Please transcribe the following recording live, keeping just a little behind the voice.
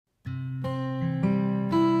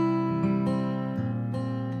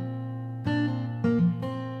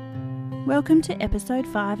Welcome to episode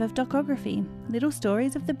 5 of Docography, Little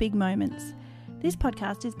Stories of the Big Moments. This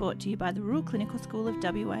podcast is brought to you by the Rural Clinical School of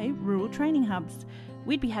WA Rural Training Hubs.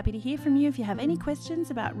 We'd be happy to hear from you if you have any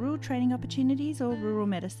questions about rural training opportunities or rural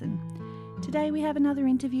medicine. Today we have another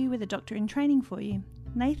interview with a doctor in training for you.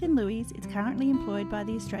 Nathan Louise is currently employed by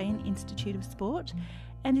the Australian Institute of Sport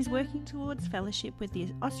and is working towards fellowship with the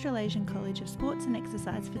Australasian College of Sports and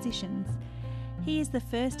Exercise Physicians. He is the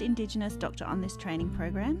first Indigenous doctor on this training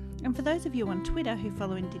program, and for those of you on Twitter who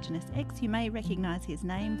follow Indigenous X, you may recognise his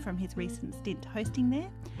name from his recent stint hosting there.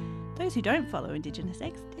 Those who don't follow Indigenous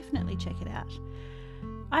X, definitely check it out.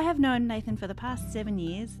 I have known Nathan for the past 7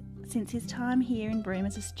 years, since his time here in Broome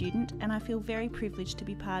as a student, and I feel very privileged to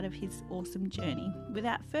be part of his awesome journey.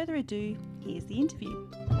 Without further ado, here's the interview.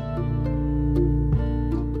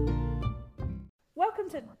 Welcome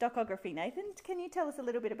to Docography, Nathan. Can you tell us a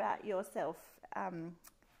little bit about yourself,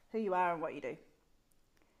 who you are and what you do?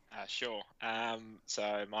 Sure.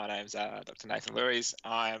 So my name's Dr. Nathan Louise.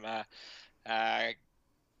 I'm a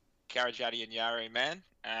Karijati and Yari man.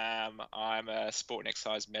 I'm a sport and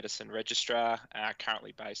exercise medicine registrar,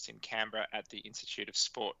 currently based in Canberra at the Institute of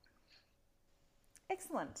Sport.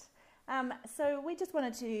 Excellent. So we just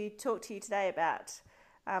wanted to talk to you today about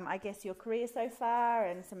I guess your career so far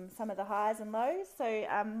and some of the highs and lows. So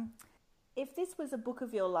if this was a book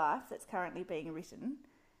of your life that's currently being written,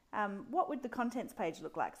 what would the contents page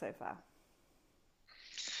look like so far?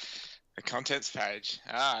 The contents page?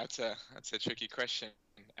 That's a tricky question.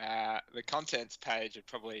 The contents page would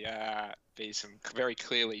probably be some very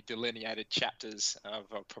clearly delineated chapters of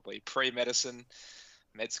probably pre-medicine,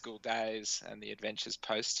 med school days, and the adventures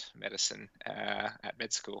post-medicine at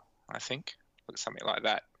med school, I think. Something like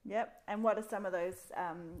that. Yep. And what are some of those?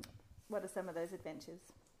 What are some of those adventures?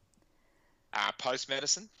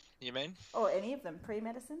 Post-medicine, you mean? Or any of them?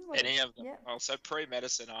 Pre-medicine? Any of them. Yep. Well, so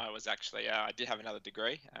pre-medicine, I was actually I did have another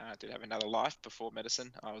degree. I did have another life before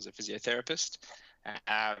medicine. I was a physiotherapist.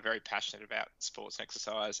 Very passionate about sports and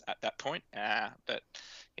exercise at that point. But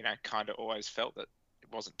kind of always felt that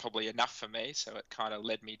wasn't probably enough for me, so it kind of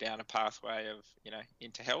led me down a pathway of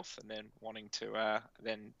into health, and then wanting to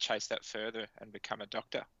then chase that further and become a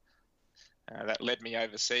doctor. That led me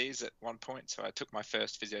overseas at one point, so I took my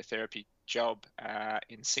first physiotherapy job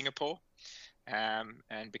in Singapore, and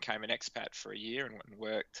became an expat for a year and went and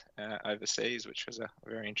worked overseas, which was a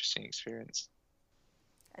very interesting experience.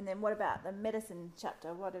 And then what about the medicine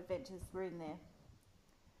chapter? What adventures were in there?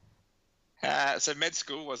 So med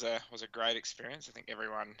school was a great experience. I think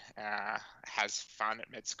everyone has fun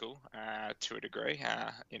at med school to a degree,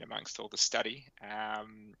 in amongst all the study.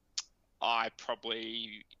 I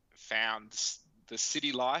probably found the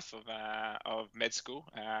city life of med school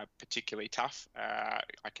particularly tough.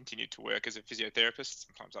 I continued to work as a physiotherapist,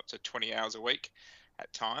 sometimes up to 20 hours a week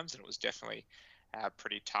at times, and it was definitely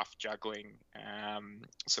pretty tough juggling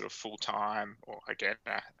sort of full-time, or again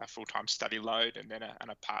a full-time study load, and then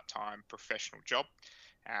a part-time professional job,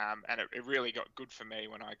 and it really got good for me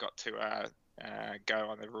when I got to go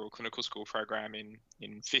on the Rural Clinical School program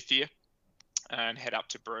in fifth year and head up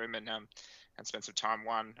to Broome and spend some time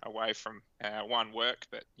away from work,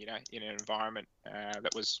 but in an environment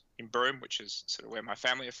that was in Broome, which is sort of where my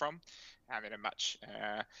family are from, and in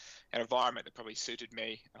an environment that probably suited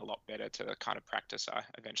me a lot better to the kind of practice I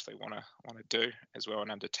eventually want to do as well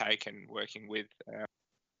and undertake, and working with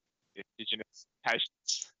Indigenous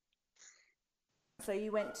patients. So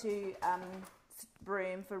you went to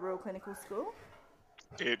Broome for Rural Clinical School?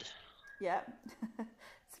 Did. Yeah.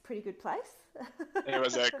 It's a pretty good place. It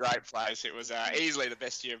was a great place. It was easily the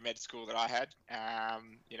best year of med school that I had.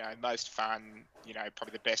 Most fun,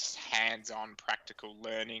 probably the best hands-on practical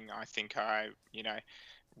learning. I think I,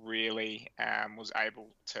 really was able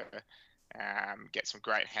to get some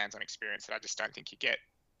great hands-on experience that I just don't think you get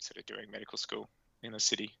sort of doing medical school in the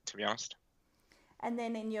city, to be honest. And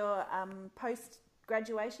then in your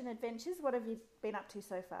post-graduation adventures, what have you been up to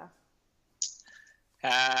so far?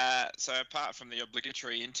 So apart from the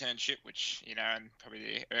obligatory internship, which, in probably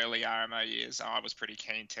the early RMO years, I was pretty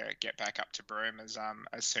keen to get back up to Broome as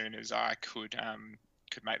soon as I could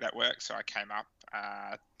make that work. So I came up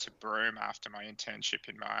to Broome after my internship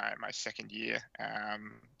in my second year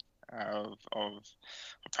of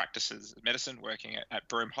practices of medicine, working at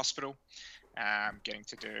Broome Hospital, getting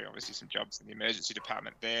to do obviously some jobs in the emergency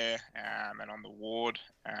department there, and on the ward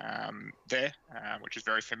there, which is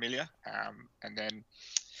very familiar, and then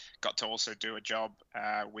got to also do a job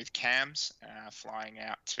with CAMS, flying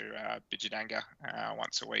out to Bidjadanga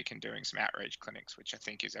once a week and doing some outreach clinics, which I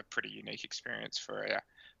think is a pretty unique experience for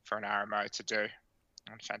an RMO to do,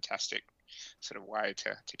 and fantastic sort of way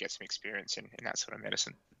to get some experience in that sort of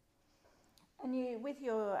medicine. And you, with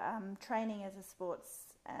your training as a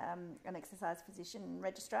sports and exercise physician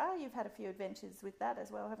registrar, you've had a few adventures with that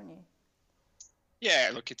as well, haven't you?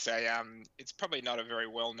 Yeah, look, it's probably not a very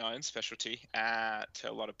well-known specialty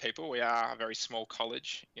to a lot of people. We are a very small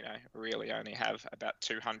college, really only have about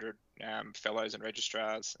 200 fellows and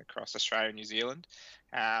registrars across Australia and New Zealand.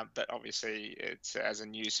 But obviously, it's as a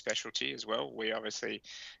new specialty as well. We obviously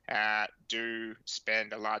do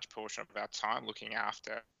spend a large portion of our time looking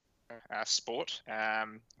after sport,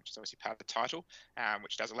 which is obviously part of the title,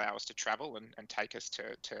 which does allow us to travel and take us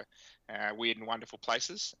to weird and wonderful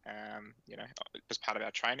places, as part of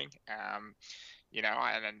our training. And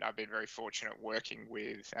I've been very fortunate working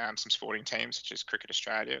with some sporting teams such as Cricket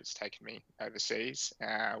Australia. It's taken me overseas,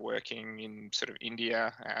 working in sort of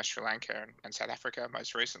India, Sri Lanka and South Africa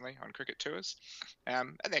most recently on cricket tours.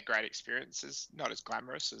 And they're great experiences, not as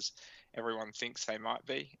glamorous as everyone thinks they might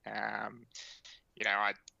be.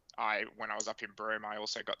 I when I was up in Broome, I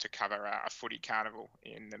also got to cover a footy carnival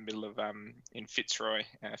in the middle of in Fitzroy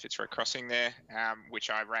Crossing there, which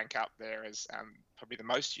I rank up there as probably the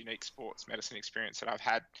most unique sports medicine experience that I've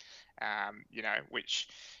had. Which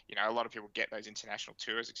a lot of people get those international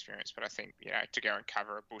tours experience, but I think to go and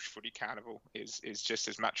cover a bush footy carnival is just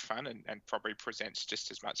as much fun and probably presents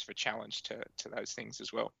just as much of a challenge to those things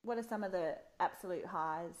as well. What are some of the absolute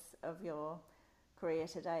highs of your career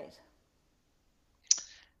to date?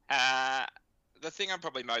 The thing I'm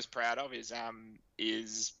probably most proud of is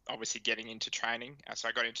obviously getting into training. So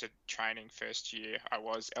I got into training first year I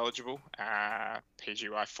was eligible,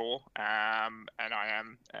 PGY4, and I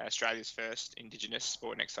am Australia's first Indigenous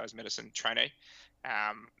sport and exercise medicine trainee.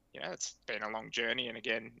 It's been a long journey, and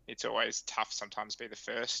again, it's always tough sometimes to be the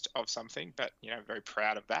first of something, but very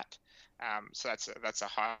proud of that. So that's a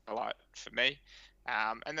highlight for me.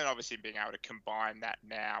 And then obviously being able to combine that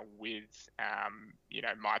now with,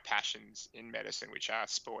 my passions in medicine, which are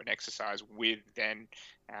sport and exercise, with then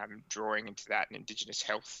drawing into that an Indigenous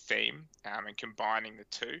health theme and combining the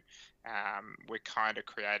two, we're kind of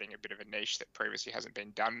creating a bit of a niche that previously hasn't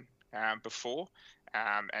been done before,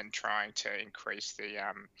 and trying to increase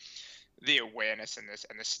the awareness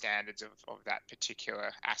and the standards of that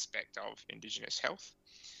particular aspect of Indigenous health.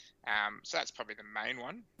 So that's probably the main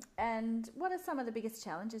one. And what are some of the biggest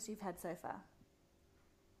challenges you've had so far?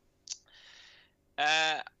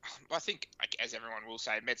 I think, as everyone will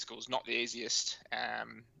say, med school is not the easiest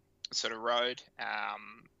sort of road.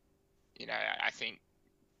 I think,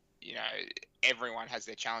 everyone has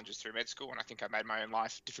their challenges through med school, and I think I made my own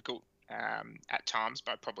life difficult at times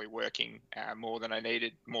by probably working more than I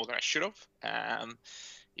needed, more than I should have. I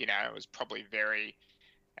was probably very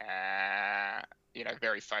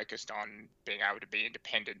very focused on being able to be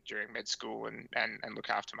independent during med school and look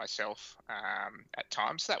after myself at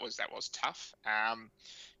times. So that was tough. And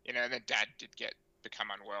then Dad did become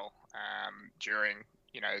unwell during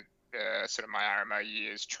the sort of my RMO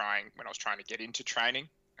years when I was trying to get into training.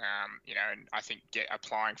 And I think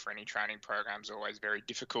applying for any training program is always very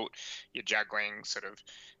difficult. You're juggling sort of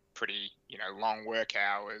pretty long work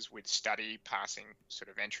hours with study, passing sort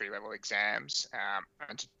of entry level exams,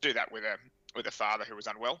 and to do that with a father who was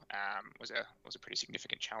unwell was a pretty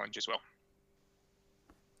significant challenge as well.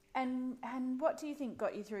 And what do you think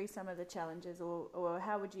got you through some of the challenges, or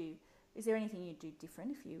how is there anything you'd do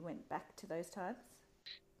different if you went back to those times?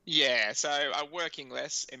 Yeah, so working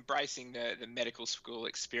less, embracing the medical school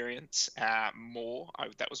experience more.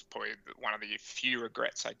 That was probably one of the few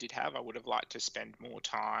regrets I did have. I would have liked to spend more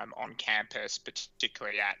time on campus,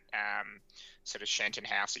 particularly at sort of Shenton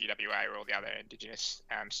House at UWA, where all the other Indigenous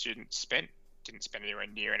students spent. Didn't spend anywhere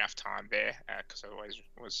near enough time there because I always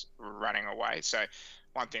was running away. So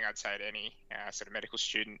one thing I'd say to any sort of medical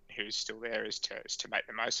student who's still there is to make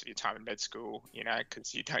the most of your time in med school,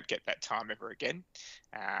 because you don't get that time ever again.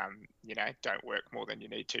 Don't work more than you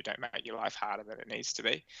need to. Don't make your life harder than it needs to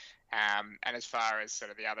be. And as far as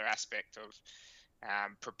sort of the other aspect of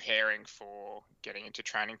preparing for getting into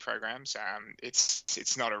training programs,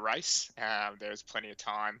 it's not a race. There's plenty of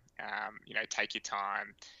time. Take your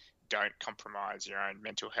time. Don't compromise your own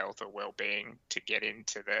mental health or well-being to get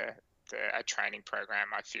into a training program.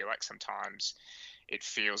 I feel like sometimes it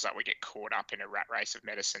feels like we get caught up in a rat race of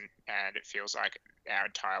medicine, and it feels like our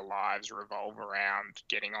entire lives revolve around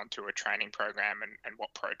getting onto a training program and what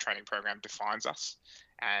training program defines us.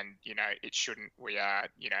 And, it shouldn't. We are,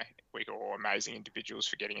 we're all amazing individuals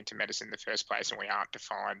for getting into medicine in the first place, and we aren't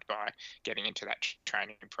defined by getting into that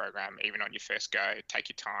training program, even on your first go. Take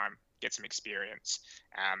your time, get some experience,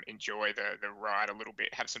 enjoy the ride a little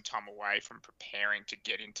bit, have some time away from preparing to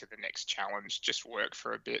get into the next challenge, just work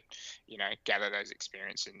for a bit, gather those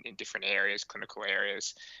experience in different areas, clinical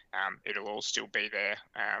areas. It'll all still be there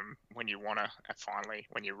when you want to finally,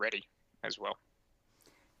 when you're ready as well.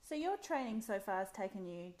 So your training so far has taken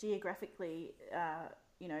you geographically,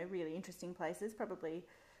 really interesting places. Probably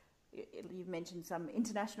you've mentioned some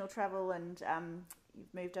international travel, and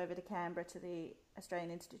you've moved over to Canberra to the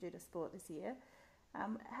Australian Institute of Sport this year.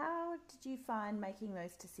 How did you find making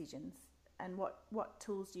those decisions, and what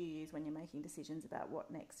tools do you use when you're making decisions about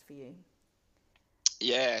what next for you?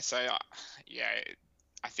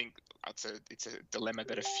 I think it's a dilemma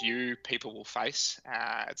that a few people will face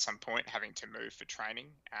at some point, having to move for training.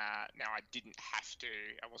 Now,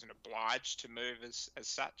 I wasn't obliged to move as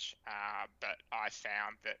such, but I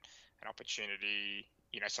found that an opportunity,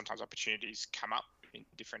 sometimes opportunities come up in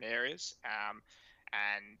different areas.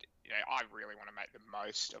 And I really want to make the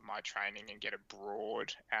most of my training and get a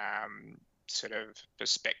broad sort of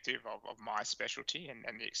perspective of my specialty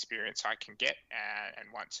and the experience I can get. And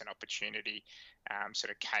once an opportunity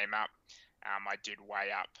sort of came up, I did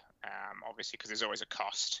weigh up, obviously, because there's always a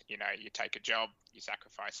cost. You take a job, you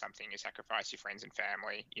sacrifice something, you sacrifice your friends and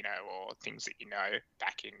family, or things that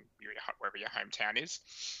back in wherever your hometown is.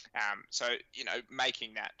 So,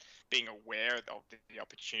 making that, being aware of the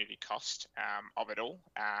opportunity cost of it all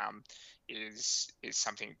is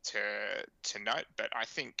something to note. But I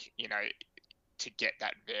think, to get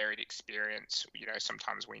that varied experience,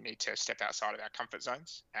 sometimes we need to step outside of our comfort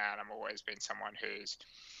zones. And I've always been someone who's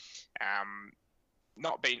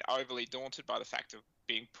not been overly daunted by the fact of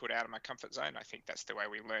being put out of my comfort zone. I think that's the way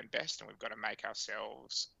we learn best, and we've got to make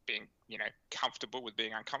ourselves being, comfortable with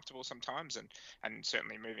being uncomfortable sometimes. And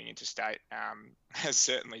certainly moving into state has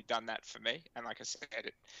certainly done that for me. And like I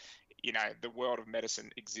said, the world of medicine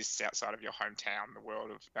exists outside of your hometown. The world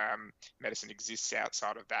of medicine exists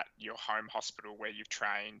outside of that, your home hospital where you've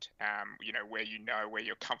trained, where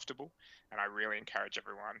you're comfortable. And I really encourage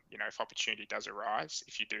everyone, if opportunity does arise,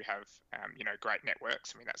 if you do have, great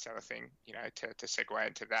networks, that's the other thing, to segue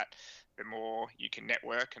into that, the more you can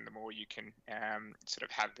network and the more you can sort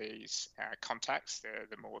of have these contacts,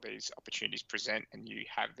 the more these opportunities present, and you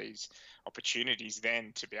have these opportunities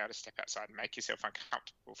then to be able to step outside and make yourself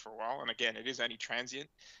uncomfortable for a while. And again, it is only transient.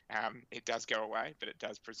 It does go away, but it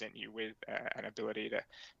does present you with an ability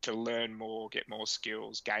to learn more, get more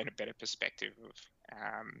skills, gain a better perspective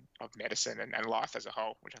of medicine and life as a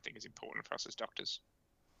whole, which I think is important for us as doctors.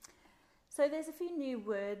 So there's a few new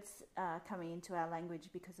words coming into our language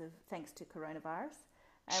thanks to coronavirus,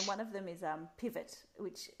 and one of them is pivot,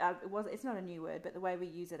 which it's not a new word, but the way we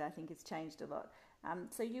use it I think has changed a lot.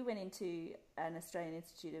 So you went into an Australian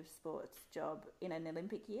Institute of Sports job in an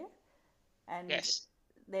Olympic year, and yes.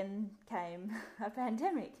 Then came a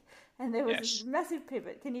pandemic, and there was this massive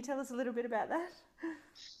pivot. Can you tell us a little bit about that?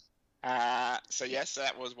 So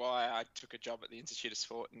that was why I took a job at the Institute of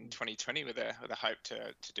Sport in 2020 with a hope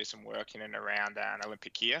to do some work in and around an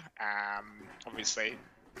Olympic year. Obviously,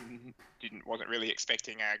 wasn't really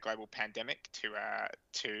expecting a global pandemic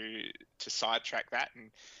to sidetrack that, and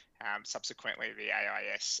subsequently the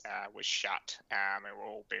AIS was shut, and we've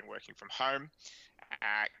all been working from home.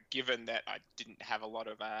 Given that I didn't have a lot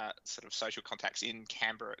of sort of social contacts in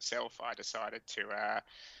Canberra itself, I decided to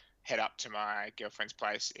head up to my girlfriend's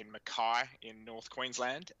place in Mackay in North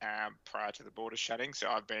Queensland prior to the borders shutting. So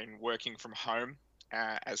I've been working from home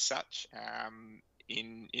as such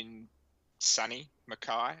in sunny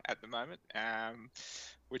Mackay at the moment,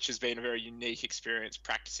 which has been a very unique experience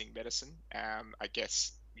practicing medicine. I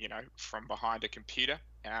guess, from behind a computer.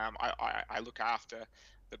 I look after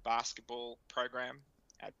the basketball program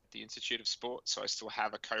at the Institute of Sport, so I still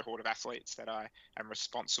have a cohort of athletes that I am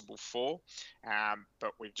responsible for,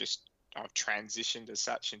 but I've transitioned as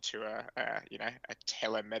such into a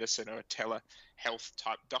telemedicine or a telehealth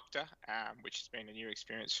type doctor, which has been a new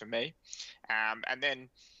experience for me, and then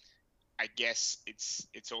I guess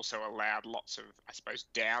it's also allowed lots of, I suppose,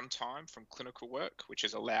 downtime from clinical work, which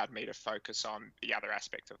has allowed me to focus on the other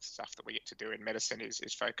aspect of stuff that we get to do in medicine is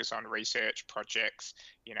focus on research projects,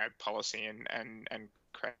 policy and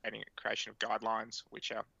creation of guidelines,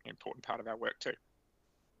 which are an important part of our work too.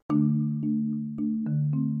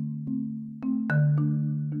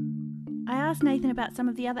 I asked Nathan about some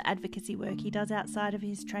of the other advocacy work he does outside of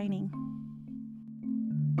his training.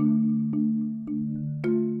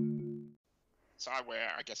 So I wear,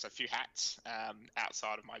 I guess, a few hats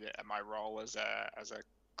outside of my role as a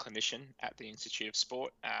clinician at the Institute of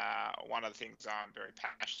Sport. One of the things I'm very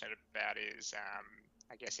passionate about is,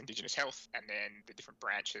 I guess, Indigenous health, and then the different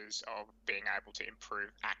branches of being able to improve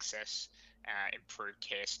access, improve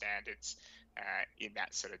care standards in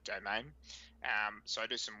that sort of domain. So I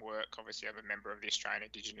do some work. Obviously, I'm a member of the Australian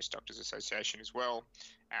Indigenous Doctors Association as well,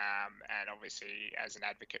 and obviously as an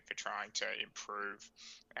advocate for trying to improve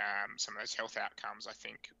some of those health outcomes. I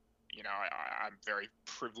think, I'm very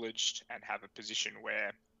privileged and have a position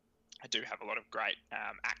where I do have a lot of great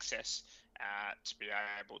access to be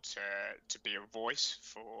able to be a voice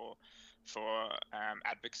for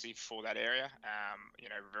advocacy for that area.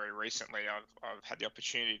 Very recently I've had the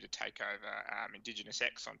opportunity to take over Indigenous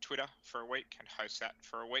X on Twitter for a week and host that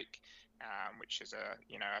for a week, which is a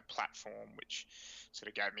platform which sort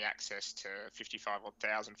of gave me access to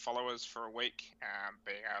 55,000 followers for a week,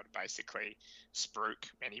 being able to basically spruik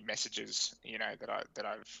any messages that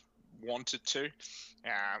I've wanted to,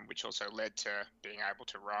 which also led to being able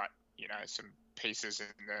to write some pieces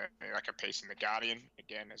like a piece in the Guardian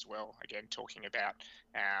as well, talking about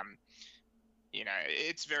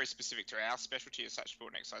it's very specific to our specialty as such,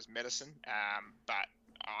 sport and exercise medicine, but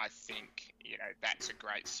I think that's a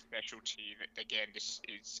great specialty that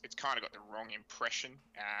it's kind of got the wrong impression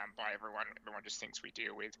by everyone. Everyone just thinks we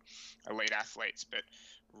deal with elite athletes, but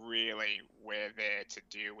really we're there to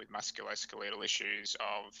deal with musculoskeletal issues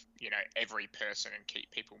of every person and keep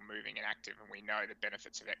people moving and active. And we know the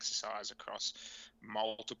benefits of exercise across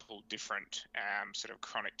multiple different sort of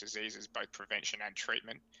chronic diseases, both prevention and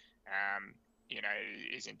treatment.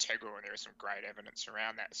 Is integral, and there is some great evidence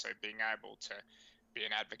around that. So being able to be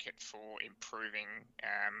an advocate for improving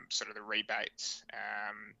sort of the rebates,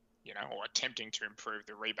 or attempting to improve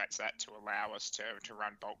the rebates to allow us to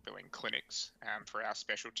run bulk billing clinics for our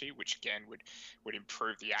specialty, which again would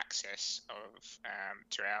improve the access of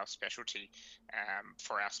to our specialty,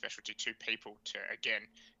 for our specialty to people to again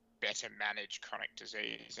better manage chronic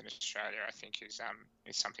disease in Australia. I think is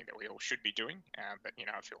something that we all should be doing, but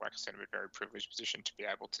I feel like I said, I'm in a very privileged position to be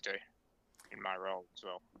able to do in my role as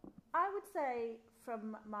well. I would say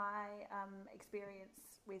from my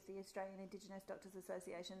experience with the Australian Indigenous Doctors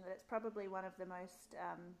Association that it's probably one of the most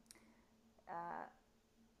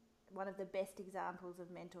one of the best examples of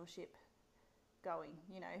mentorship going.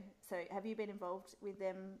 So have you been involved with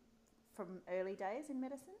them from early days in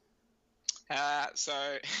medicine?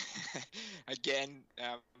 So again,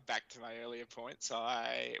 back to my earlier points,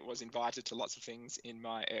 I was invited to lots of things in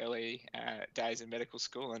my early days in medical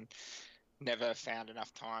school and never found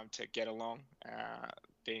enough time to get along,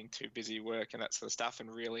 being too busy work and that sort of stuff,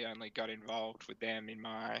 and really only got involved with them in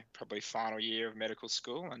my probably final year of medical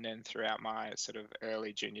school, and then throughout my sort of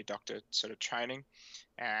early junior doctor sort of training.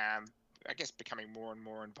 I guess becoming more and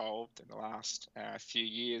more involved in the last few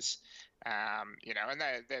years, and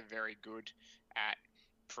they're very good at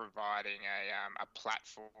providing a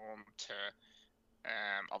platform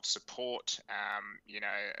of support,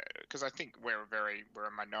 because I think we're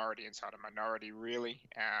a minority inside a minority, really.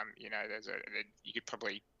 You could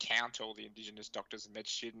probably count all the Indigenous doctors and med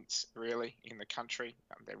students really in the country.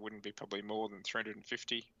 There wouldn't be probably more than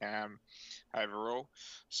 350 overall.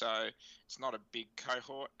 So it's not a big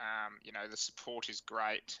cohort. The support is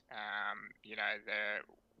great.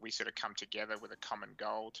 We sort of come together with a common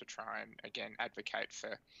goal to try and again advocate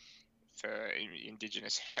for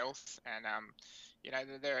Indigenous health, and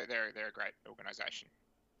they're a great organisation.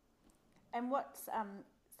 And what's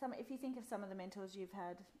if you think of some of the mentors you've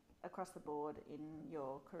had across the board in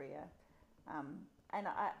your career, and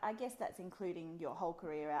I guess that's including your whole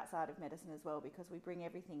career outside of medicine as well, because we bring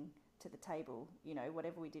everything to the table.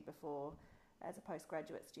 Whatever we did before as a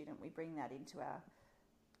postgraduate student, we bring that into our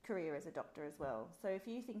career as a doctor as well. So if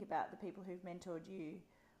you think about the people who've mentored you,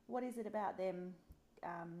 what is it about them?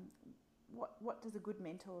 What does a good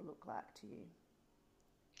mentor look like to you?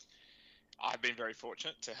 I've been very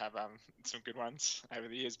fortunate to have some good ones over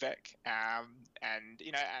the years, Beck, and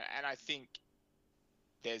I think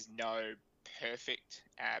there's no perfect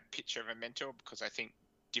picture of a mentor, because I think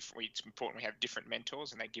it's important we have different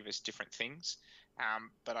mentors and they give us different things.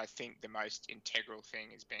 But I think the most integral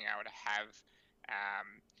thing is being able to have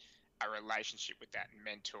a relationship with that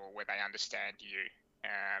mentor where they understand you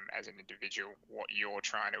as an individual, what you're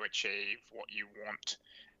trying to achieve, what you want,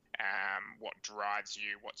 what drives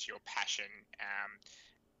you, what's your passion,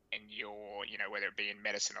 and whether it be in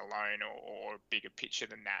medicine alone or a bigger picture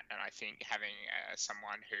than that. And I think having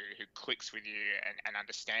someone who clicks with you and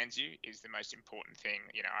understands you is the most important thing.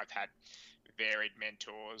 I've had varied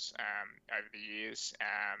mentors over the years,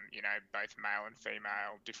 both male and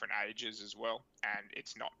female, different ages as well, and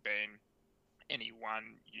it's not been any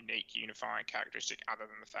one unique unifying characteristic other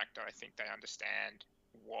than the fact that I think they understand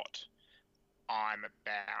what I'm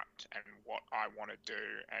about and what I want to do,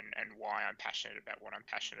 and why I'm passionate about what I'm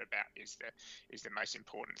passionate about is the most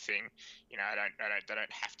important thing. They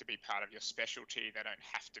don't have to be part of your specialty. They don't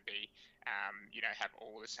have to be have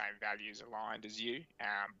all the same values aligned as you,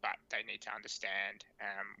 but they need to understand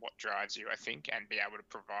what drives you, I think, and be able to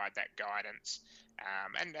provide that guidance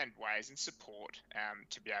and ways and support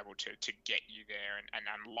to be able to get you there and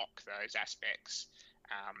unlock those aspects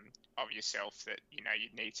of yourself that you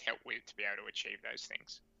need help with to be able to achieve those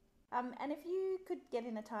things. And if you could get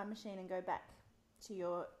in a time machine and go back to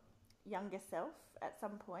your younger self at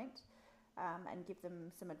some point and give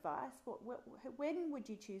them some advice, when would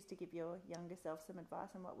you choose to give your younger self some advice,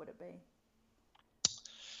 and what would it be?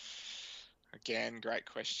 Again, great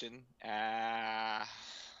question.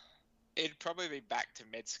 It'd probably be back to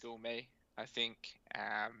med school me, I think.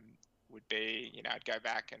 Would be, I'd go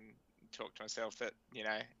back and talk to myself that,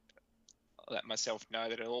 let myself know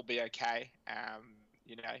that it'll all be okay.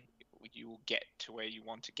 You will get to where you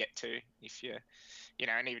want to get to if you,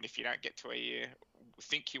 and even if you don't get to where you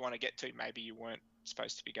think you want to get to, maybe you weren't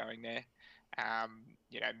supposed to be going there.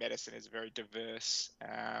 Medicine is a very diverse,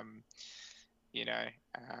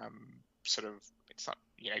 sort of, it's not,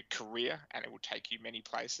 career, and it will take you many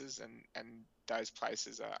places, and those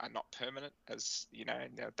places are not permanent, as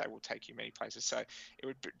and they will take you many places. So it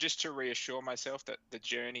would be just to reassure myself that the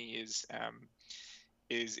journey is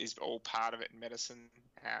all part of it in medicine.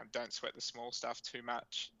 Don't sweat the small stuff too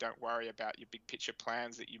much. Don't worry about your big picture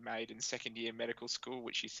plans that you made in second year medical school,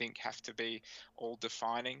 which you think have to be all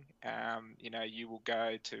defining. You will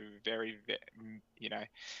go to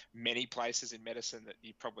many places in medicine that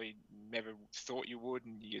you probably never thought you would,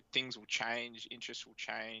 and things will change, interests will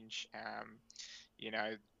change.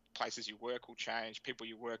 Places you work will change, people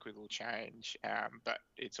you work with will change, but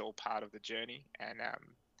it's all part of the journey. And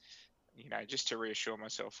just to reassure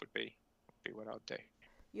myself would be what I'd do.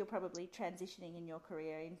 You're probably transitioning in your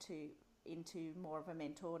career into more of a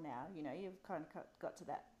mentor now. You've kind of got to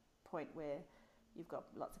that point where you've got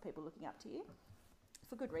lots of people looking up to you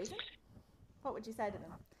for good reason. What would you say to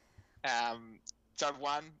them? So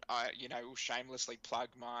one, I will shamelessly plug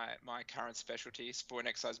my current specialty. Sport and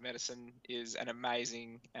exercise medicine is an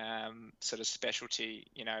amazing sort of specialty.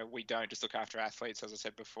 We don't just look after athletes, as I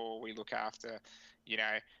said before. We look after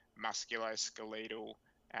musculoskeletal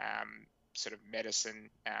sort of medicine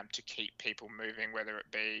to keep people moving, whether it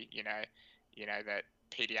be that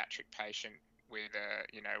pediatric patient with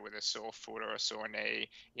a sore foot or a sore knee,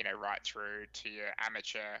 right through to your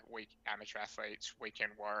amateur athletes,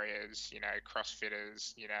 weekend warriors,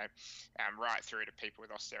 crossfitters, right through to people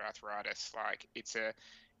with osteoarthritis. Like it's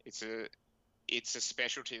a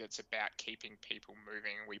specialty that's about keeping people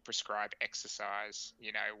moving. We prescribe exercise.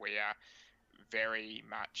 We are very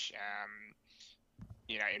much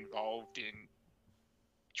involved in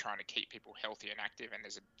trying to keep people healthy and active, and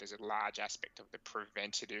there's a large aspect of the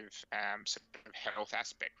preventative sort of health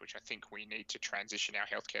aspect, which I think we need to transition our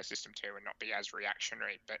healthcare system to and not be as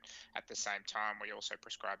reactionary. But at the same time, we also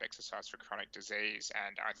prescribe exercise for chronic disease,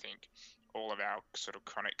 and I think all of our sort of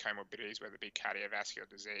chronic comorbidities, whether it be cardiovascular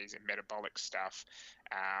disease and metabolic stuff,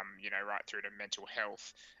 right through to mental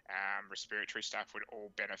health, respiratory stuff, would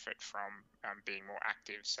all benefit from being more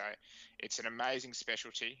active. So it's an amazing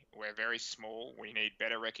specialty. We're very small. We need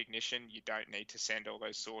better recognition. You don't need to send all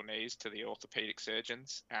those sore knees to the orthopedic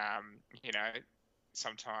surgeons.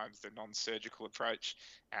 Sometimes the non-surgical approach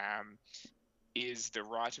is the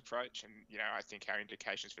right approach, and I think our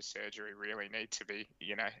indications for surgery really need to be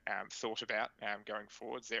thought about going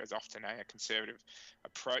forwards. There is often a conservative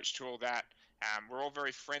approach to all that. We're all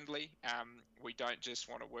very friendly. We don't just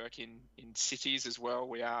want to work in cities as well.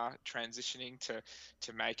 We are transitioning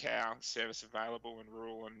to make our service available in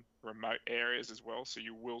rural and remote areas as well. So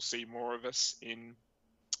you will see more of us in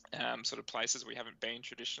sort of places we haven't been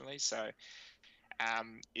traditionally. So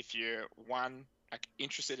if you're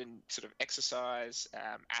interested in sort of exercise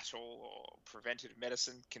at all, or preventive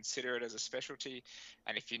medicine, consider it as a specialty.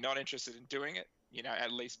 And if you're not interested in doing it,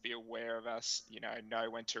 at least be aware of us,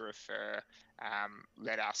 know when to refer,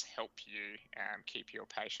 let us help you keep your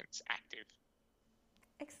patients active.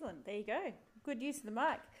 Excellent. There you go. Good use of the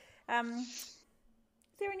mic. Is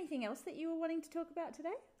there anything else that you were wanting to talk about today?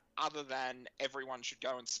 Other than everyone should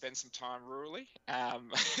go and spend some time rurally.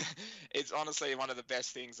 It's honestly one of the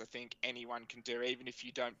best things I think anyone can do, even if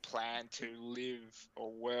you don't plan to live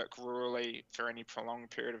or work rurally for any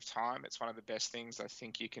prolonged period of time. It's one of the best things I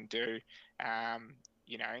think you can do, and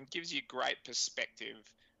gives you great perspective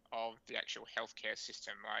of the actual healthcare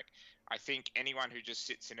system. Like, I think anyone who just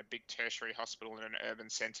sits in a big tertiary hospital in an urban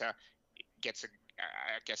centre gets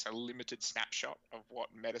a limited snapshot of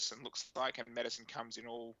what medicine looks like, and medicine comes in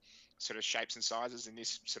all sort of shapes and sizes in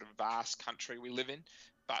this sort of vast country we live in.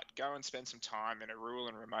 But go and spend some time in a rural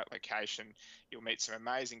and remote location. You'll meet some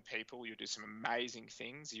amazing people. You'll do some amazing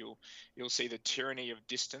things. You'll see the tyranny of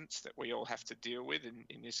distance that we all have to deal with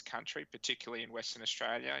in this country, particularly in Western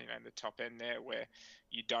Australia, in the top end there, where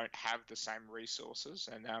you don't have the same resources,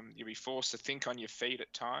 and you'll be forced to think on your feet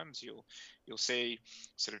at times. You'll see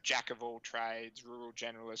sort of jack of all trades, rural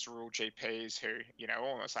generalists, rural GPs who,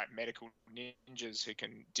 almost like medical ninjas who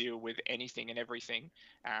can deal with anything and everything.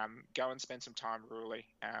 Go and spend some time rurally.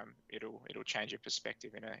 It'll change your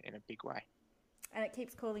perspective in a big way. And it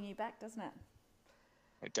keeps calling you back, doesn't it?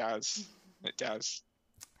 It does. It does.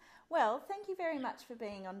 Well, thank you very much for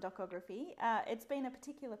being on Docography. It's been a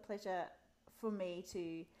particular pleasure for me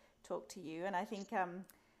to talk to you, and I think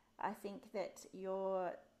that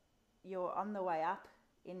you're on the way up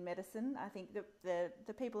in medicine. I think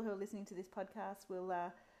the people who are listening to this podcast will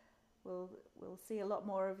see a lot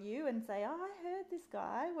more of you and say, "Oh, I heard this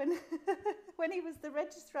guy when he was the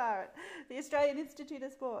registrar at the Australian Institute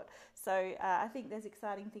of Sport." So I think there's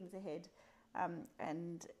exciting things ahead,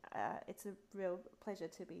 and it's a real pleasure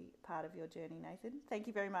to be part of your journey, Nathan. Thank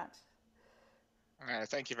you very much.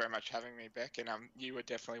 Thank you very much for having me, Beck. And you were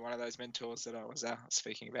definitely one of those mentors that I was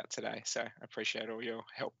speaking about today. So I appreciate all your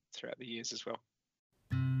help throughout the years as well.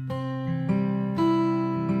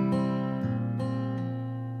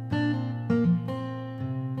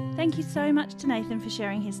 Thank you so much to Nathan for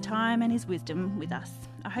sharing his time and his wisdom with us.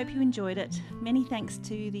 I hope you enjoyed it. Many thanks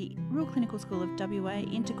to the Rural Clinical School of WA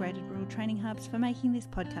Integrated Rural Training Hubs for making this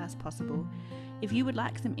podcast possible. If you would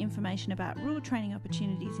like some information about rural training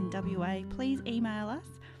opportunities in WA, please email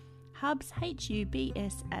us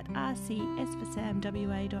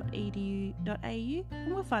hubs@rcsforsamwa.edu.au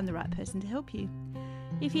and we'll find the right person to help you.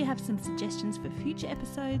 If you have some suggestions for future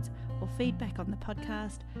episodes or feedback on the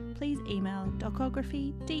podcast, please email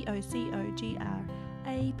docography,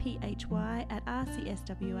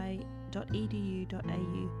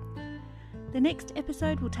 docography@rcswa.edu.au. The next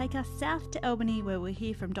episode will take us south to Albany, where we'll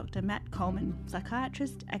hear from Dr. Matt Coleman,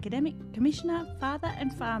 psychiatrist, academic, commissioner, father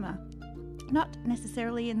and farmer. Not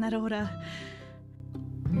necessarily in that order.